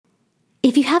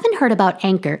If you haven't heard about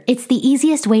Anchor, it's the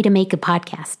easiest way to make a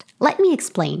podcast. Let me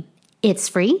explain. It's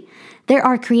free. There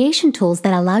are creation tools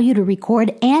that allow you to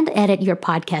record and edit your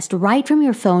podcast right from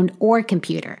your phone or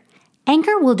computer.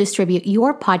 Anchor will distribute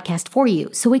your podcast for you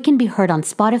so it can be heard on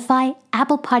Spotify,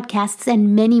 Apple Podcasts,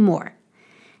 and many more.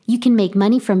 You can make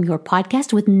money from your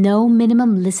podcast with no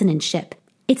minimum listenership.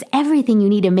 It's everything you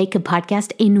need to make a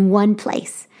podcast in one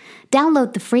place.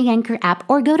 Download the free Anchor app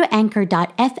or go to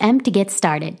anchor.fm to get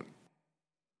started.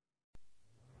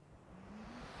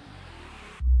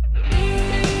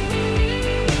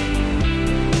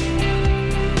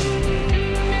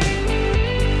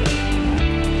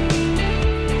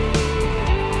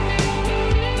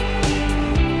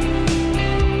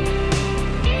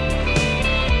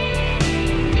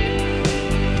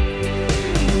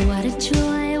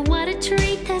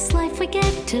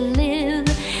 To live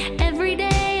every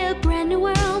day, a brand new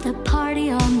world, a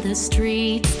party on the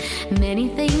streets. Many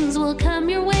things will come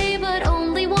your way, but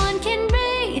only one can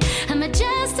be a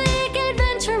majestic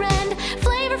adventure and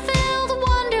flavor-filled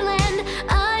wonderland.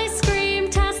 Ice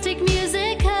cream-tastic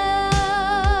musical.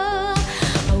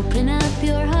 Open up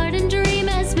your heart and dream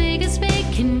as big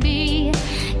can be.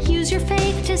 Use your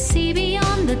faith to see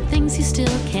beyond the things you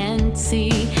still can't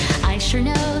see. I sure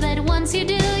know that once you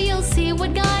do, you'll see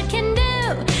what God can do.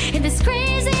 In this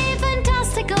crazy,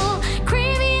 fantastical,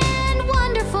 creamy and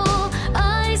wonderful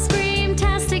ice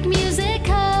cream-tastic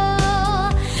musical.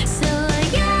 So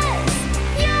yes,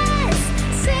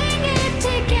 sing it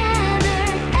together.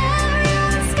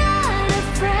 Everyone's got a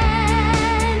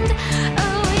friend.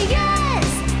 Oh yes,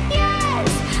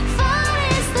 fun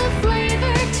is the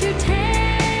flavor to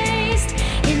taste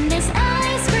in this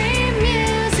ice cream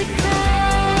musical.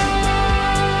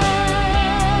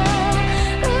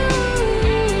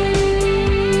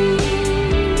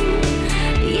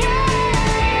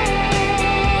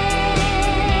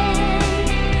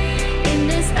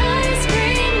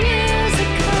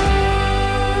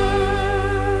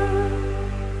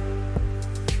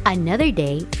 Another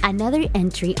day, another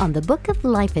entry on the Book of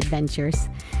Life Adventures.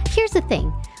 Here's the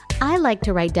thing. I like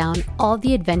to write down all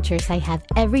the adventures I have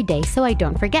every day so I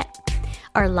don't forget.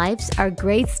 Our lives are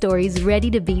great stories ready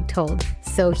to be told.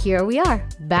 So here we are,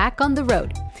 back on the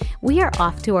road. We are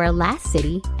off to our last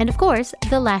city and, of course,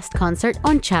 the last concert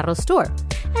on Charro's tour,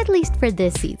 at least for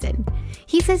this season.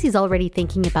 He says he's already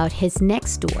thinking about his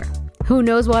next tour. Who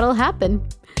knows what'll happen?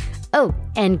 Oh,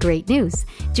 and great news.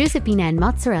 Giuseppina and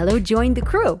Mozzarella joined the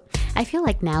crew. I feel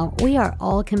like now we are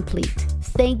all complete.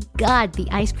 Thank God the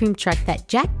ice cream truck that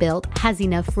Jack built has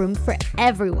enough room for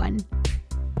everyone.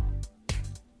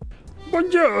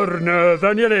 Buongiorno,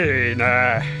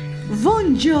 Danielina.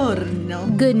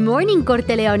 Buongiorno. Good morning,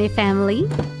 Corteleone family.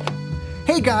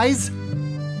 Hey guys!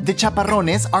 The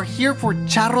Chaparrones are here for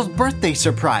Charro's birthday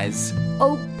surprise.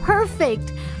 Oh,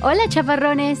 perfect. Hola,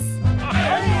 chaparrones.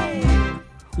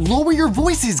 Lower your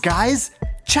voices, guys!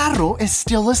 Charro is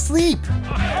still asleep.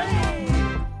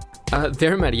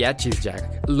 They're mariachis, Jack.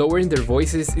 Lowering their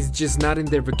voices is just not in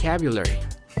their vocabulary.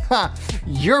 Ha!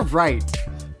 You're right.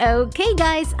 Okay,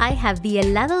 guys, I have the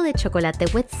helado de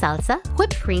chocolate with salsa,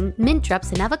 whipped cream, mint drops,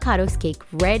 and avocados cake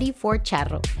ready for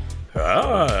Charro.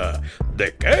 Ah,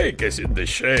 the cake is in the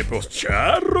shape of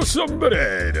Charro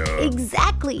sombrero.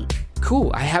 Exactly. Cool,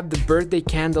 I have the birthday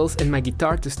candles and my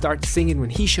guitar to start singing when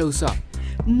he shows up.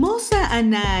 Mosa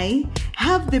and I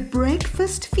have the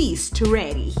breakfast feast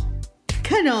ready.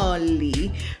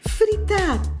 Cannoli,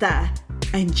 frittata,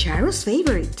 and Charro's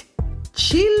favorite,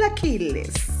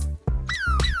 chilaquiles.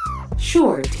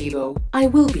 Sure, Tebow. I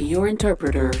will be your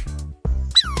interpreter.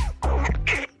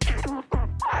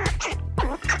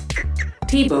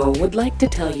 Tebow would like to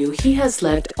tell you he has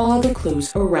left all the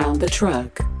clues around the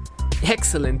truck.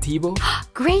 Excellent, Tebow.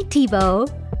 Great, Tebow.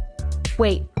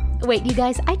 Wait, you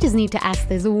guys, I just need to ask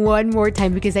this one more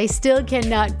time because I still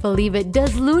cannot believe it.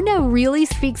 Does Luna really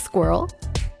speak squirrel?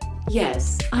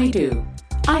 Yes, I do.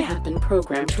 I have been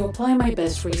programmed to apply my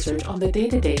best research on the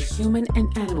day-to-day human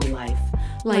and animal life.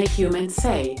 Like humans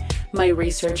say, my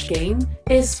research game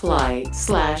is fly /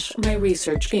 my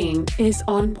research game is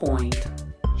on point.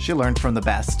 She learned from the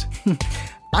best.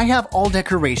 I have all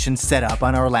decorations set up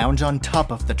on our lounge on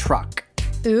top of the truck.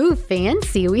 Ooh,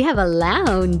 fancy. We have a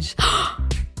lounge.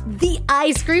 The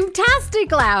Ice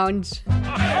Cream-tastic Lounge.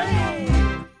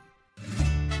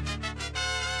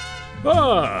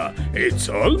 Ah, it's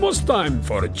almost time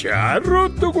for Charro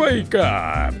to wake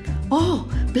up. Oh,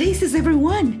 places,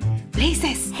 everyone.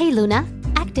 Places. Hey, Luna,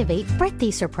 activate birthday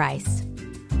surprise.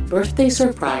 Birthday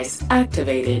surprise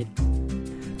activated.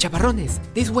 Chaparrones,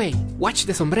 this way. Watch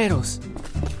the sombreros.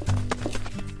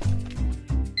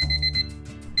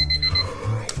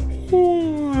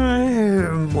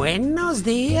 Buenos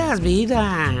días,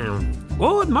 vida.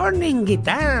 Good morning,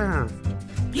 guitar.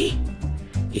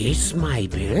 It's my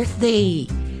birthday.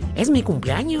 Es mi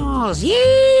cumpleaños.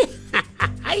 ¡Yeah!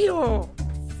 ¡Ayo!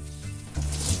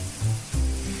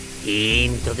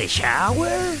 Into the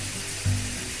shower.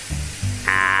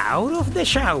 Out of the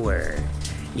shower.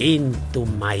 Into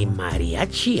my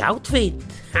mariachi outfit.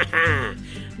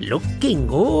 Looking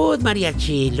good,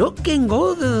 mariachi. Looking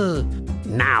good.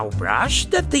 Now brush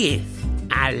the teeth.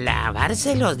 A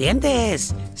lavarse los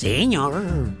dientes,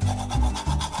 señor.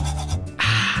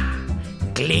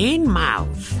 Clean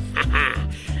mouth.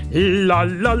 La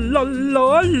la la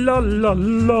la la la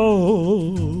la.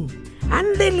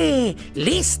 Ándele,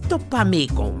 listo pa' mi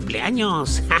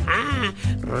cumpleaños.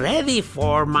 Ready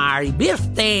for my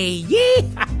birthday. Yeah.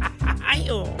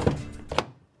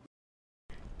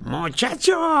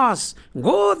 Muchachos,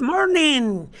 good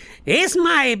morning. It's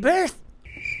my birthday.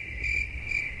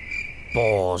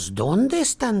 Pues, ¿dónde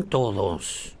están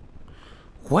todos?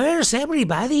 Where's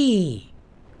everybody?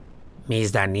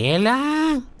 Miss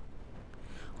Daniela?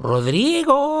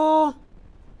 Rodrigo?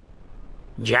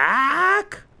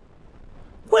 Jack?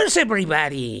 Where's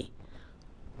everybody?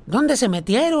 ¿Dónde se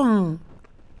metieron?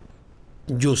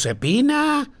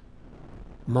 Giuseppina?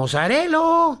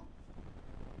 Mozzarella?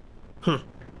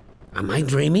 Am I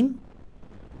dreaming?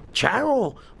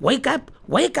 Charo, wake up,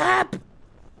 wake up!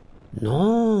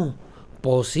 No,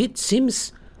 pues it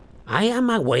seems I am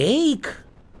awake.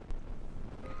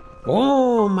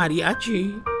 Oh,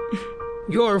 mariachi,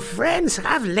 your friends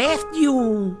have left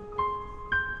you.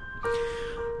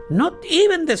 Not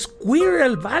even the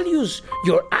squirrel values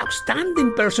your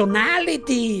outstanding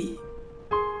personality.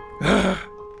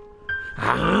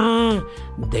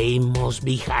 They must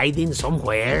be hiding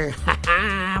somewhere.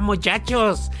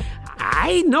 Muchachos,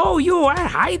 I know you are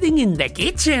hiding in the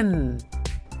kitchen.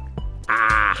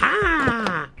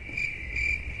 Aha!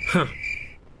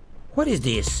 What is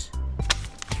this?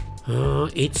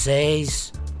 It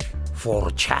says, for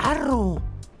Charro.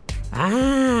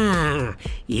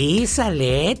 It's a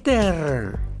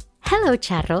letter. Hello,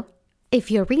 Charro.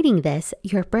 If you're reading this,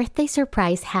 your birthday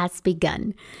surprise has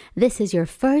begun. This is your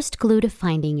first clue to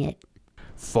finding it.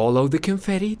 Follow the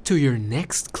confetti to your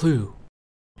next clue.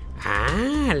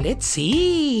 Let's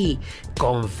see.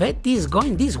 Confetti is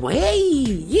going this way.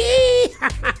 Yeah!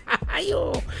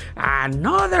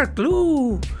 Another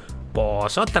clue.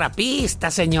 Pues otra pista,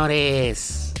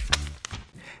 señores.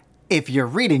 If you're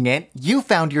reading it, you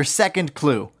found your second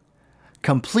clue.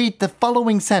 Complete the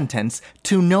following sentence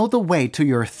to know the way to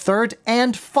your third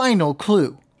and final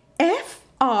clue. Friends.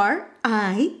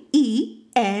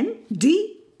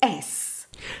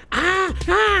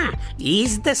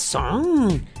 Is the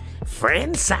song.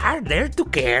 Friends are there to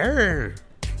care.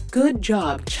 Good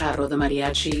job, Charro the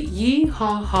Mariachi.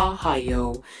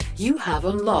 Yee-haw-haw-hi-yo. You have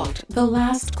unlocked the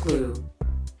last clue.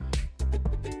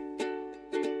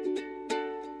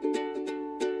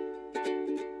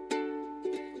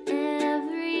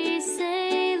 Every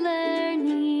sailor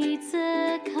needs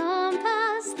a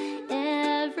compass.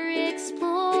 Every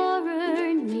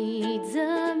explorer needs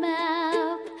a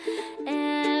map.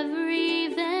 Every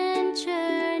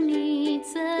venture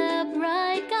needs a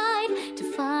bright guide to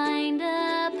find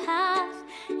a path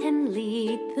and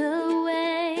lead the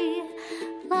way.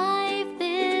 Life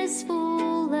is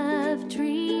full of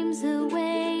dreams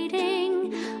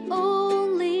awaiting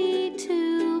only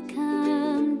to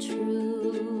come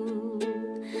true.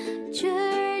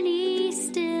 Journey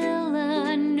still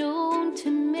unknown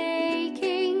to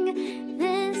making,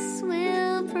 this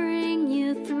will bring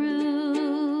you through.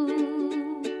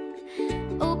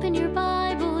 Open your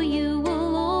Bible, you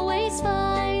will always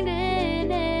find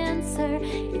an answer.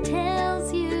 It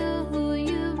tells you who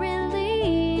you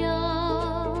really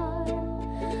are.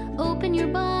 Open your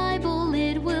Bible,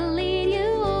 it will lead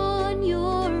you on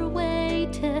your way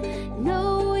to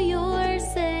know your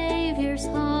Savior's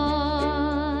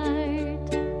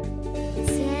heart. It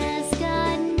says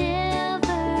God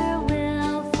never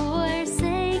will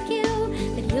forsake you,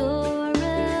 that you're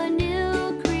a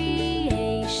new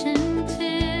creation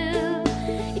too.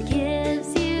 It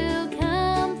gives you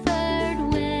comfort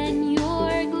when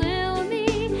you're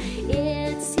gloomy.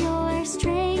 It's your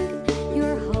strength,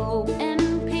 your hope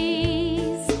and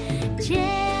peace.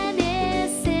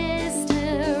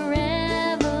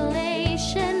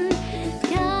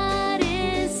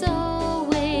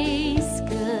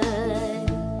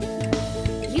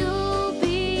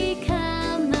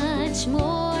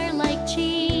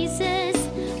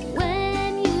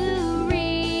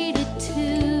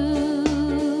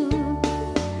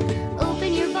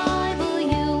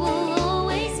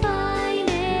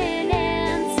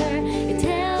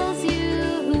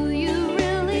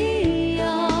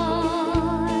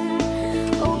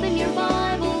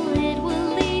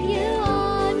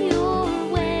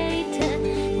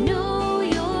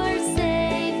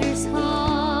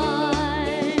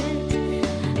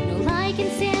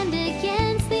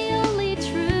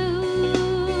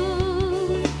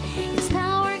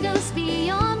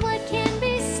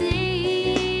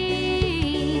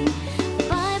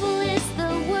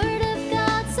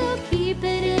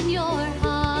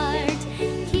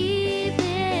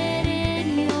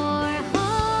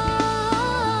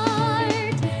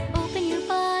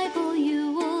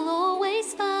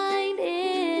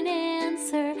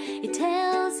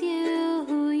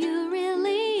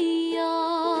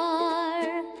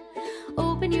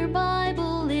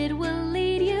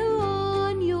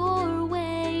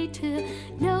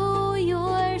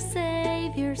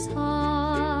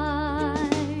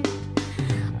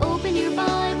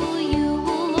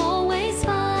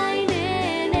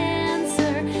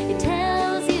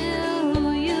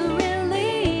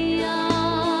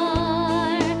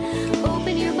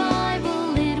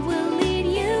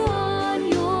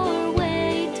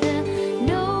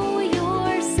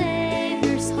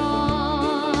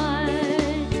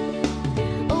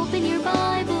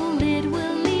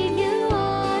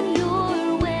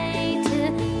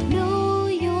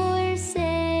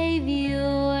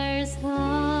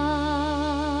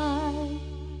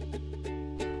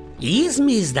 is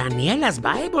Miss Daniela's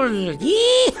Bible.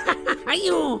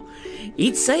 Yeah,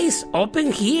 it says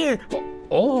open here.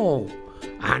 Oh,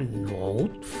 a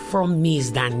note from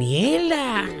Miss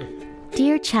Daniela.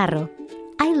 Dear Charro,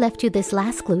 I left you this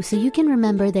last clue so you can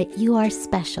remember that you are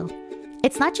special.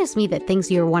 It's not just me that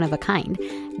thinks you're one of a kind.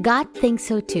 God thinks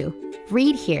so too.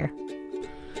 Read here.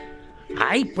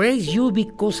 I praise you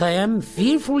because I am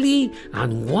fearfully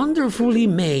and wonderfully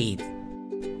made.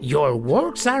 Your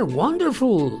works are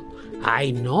wonderful.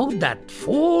 I know that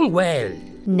full well.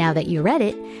 Now that you read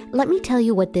it, let me tell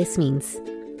you what this means.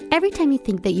 Every time you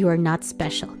think that you are not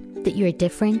special, that you are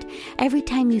different, every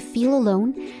time you feel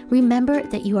alone, remember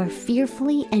that you are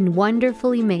fearfully and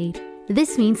wonderfully made.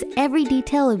 This means every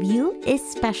detail of you is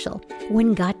special.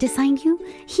 When God designed you,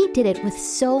 He did it with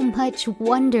so much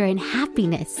wonder and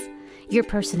happiness. Your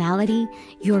personality,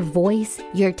 your voice,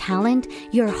 your talent,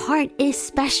 your heart is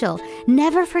special.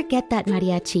 Never forget that,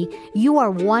 Mariachi. You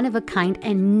are one of a kind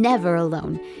and never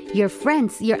alone. Your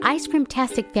friends, your Ice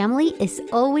Cream-tastic family is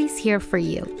always here for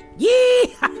you. Yeah,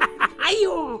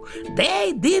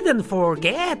 they didn't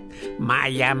forget. My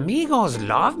amigos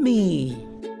love me.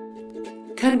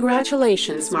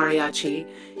 Congratulations, Mariachi.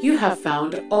 You have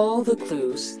found all the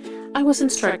clues. I was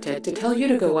instructed to tell you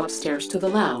to go upstairs to the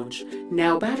lounge,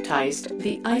 now baptized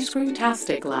the Ice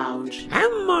Cream-tastic Lounge.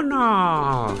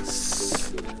 Vámonos!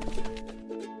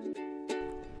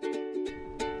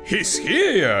 He's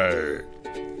here!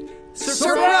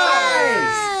 Surprise!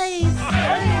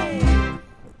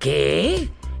 ¿Qué?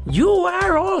 You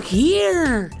are all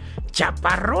here!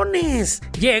 ¡Chaparrones!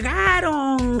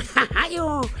 ¡Llegaron!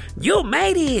 You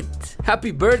made it!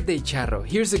 Happy birthday, Charro.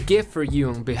 Here's a gift for you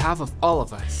on behalf of all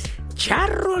of us.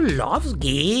 Charro loves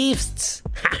gifts.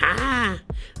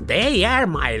 They are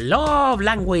my love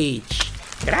language.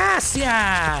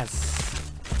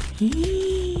 Gracias.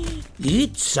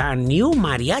 It's a new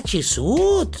mariachi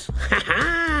suit.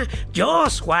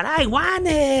 Just what I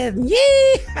wanted.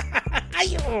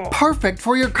 Perfect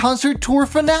for your concert tour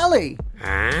finale.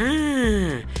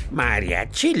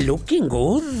 Mariachi looking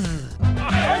good.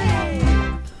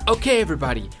 Okay,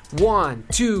 everybody. 1,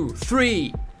 2,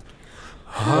 3.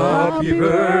 Happy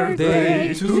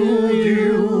birthday to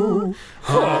you.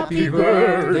 Happy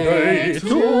birthday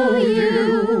to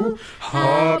you.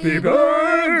 Happy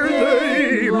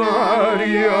birthday,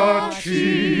 Mariachi.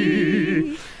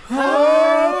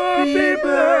 Happy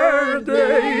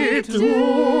birthday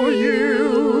to you.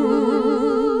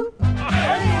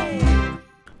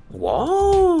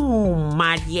 Wow,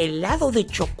 helado de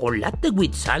chocolate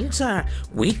with salsa,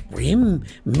 whipped cream,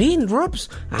 mint drops,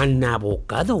 and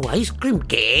avocado ice cream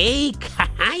cake.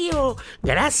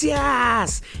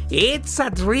 Gracias. It's a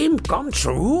dream come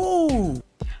true.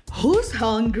 Who's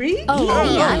hungry? Oh,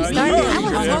 yeah, I'm starting. yeah, I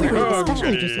was yeah, hungry, yeah.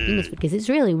 especially Josefina's food because it's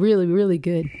really, really, really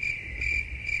good.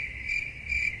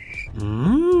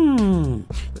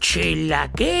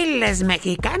 Chilaquiles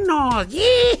mexicanos.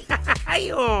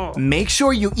 Yeah. Make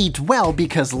sure you eat well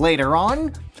because later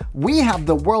on, we have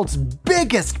the world's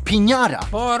biggest piñata.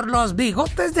 Por los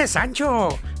bigotes de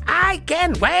Sancho. I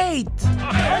can't wait.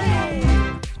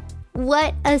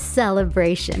 What a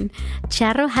celebration.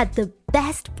 Charro had the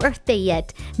best birthday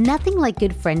yet. Nothing like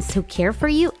good friends who care for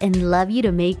you and love you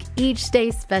to make each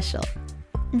day special.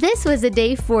 This was a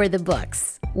day for the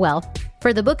books. Well,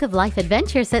 for the Book of Life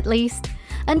Adventures at least.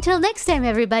 Until next time,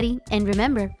 everybody. And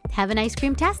remember, have an ice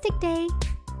cream-tastic day.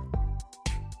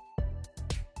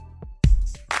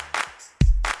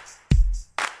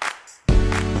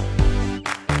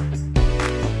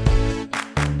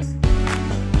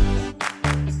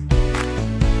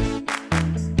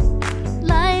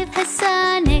 Life has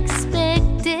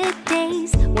unexpected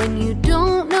days when you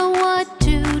don't know what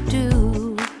to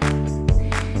do.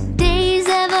 Days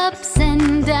have ups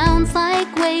and downs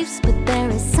like waves, but there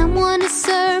is someone to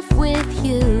surf with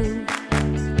you.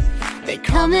 They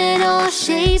come in all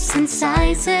shapes and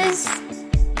sizes,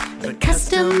 they're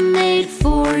custom made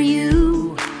for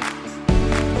you.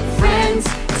 Friends,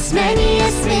 as many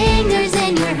as fingers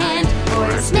in your hand, or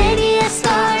as many as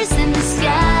stars in the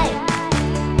sky.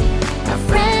 A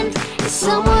friend is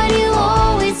someone you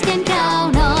always can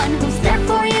count on, who's there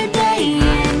for you day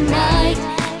and night.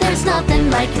 There's nothing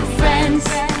like your friends.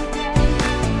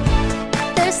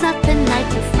 There's nothing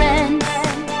like your friends.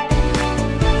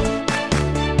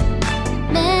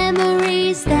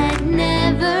 Memories that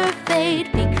never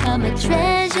fade become a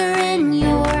treasure in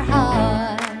your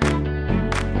heart.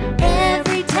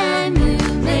 Every time you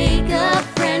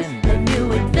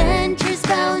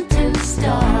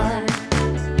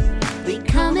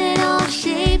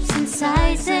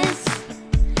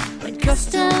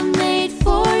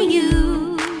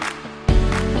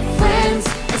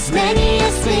as many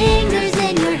as fingers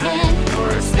in your hand, or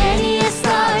as many as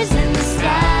stars in the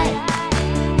sky.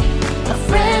 A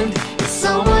friend is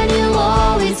someone you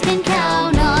always can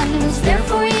count on, who's there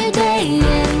for you day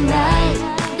and night.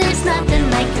 There's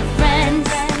nothing like your friends.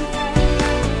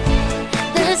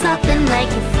 There's nothing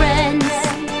like your friends.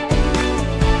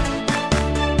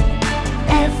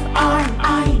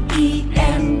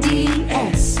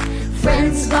 Friends.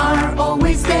 Friends are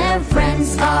always there.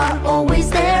 Friends are always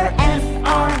there. Friends.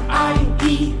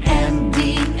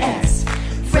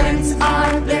 Friends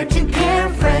are there to care.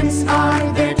 Friends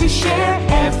are there to share.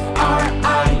 Friends.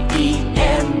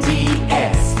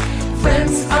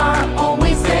 Friends are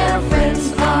always there.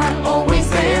 Friends are always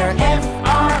there.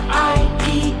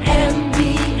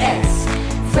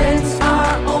 Friends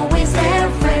are always there.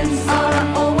 Friends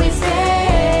are always there.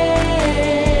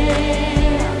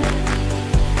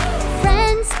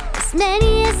 Friends, as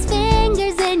many as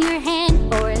fingers in your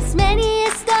hand, or as many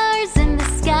as stars in the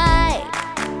sky.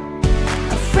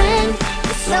 A friend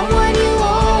is someone you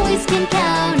always can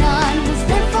count on, who's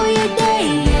there for you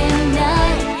day and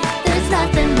night. There's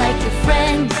nothing like your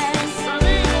friends.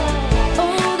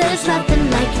 Oh, there's nothing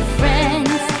like your friends.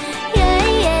 Yeah,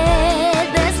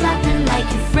 yeah, there's nothing like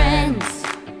your friends.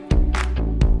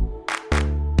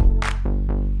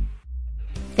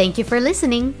 Thank you for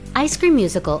listening. Ice Cream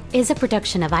Musical is a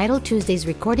production of Idle Tuesdays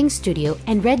Recording Studio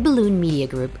and Red Balloon Media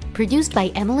Group, produced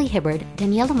by Emily Hibbard,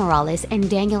 Daniela Morales, and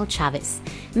Daniel Chavez.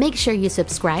 Make sure you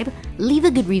subscribe, leave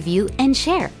a good review, and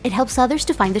share. It helps others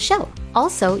to find the show.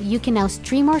 Also, you can now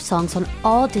stream our songs on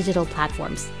all digital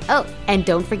platforms. Oh, and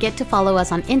don't forget to follow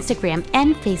us on Instagram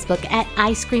and Facebook at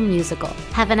Ice Cream Musical.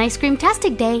 Have an ice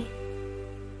cream-tastic day!